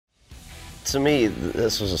To me,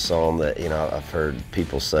 this was a song that, you know, I've heard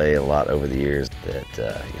people say a lot over the years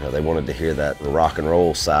that, you know, they wanted to hear that rock and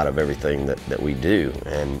roll side of everything that we do.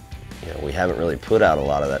 And, you know, we haven't really put out a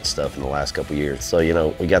lot of that stuff in the last couple years. So, you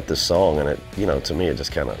know, we got this song and it, you know, to me it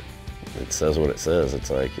just kind of, it says what it says. It's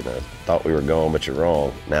like, you know, thought we were gone, but you're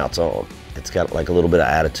wrong. Now it's on. It's got like a little bit of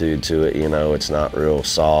attitude to it, you know. It's not real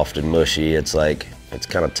soft and mushy. It's like, it's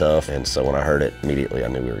kind of tough. And so when I heard it, immediately I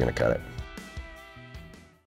knew we were going to cut it.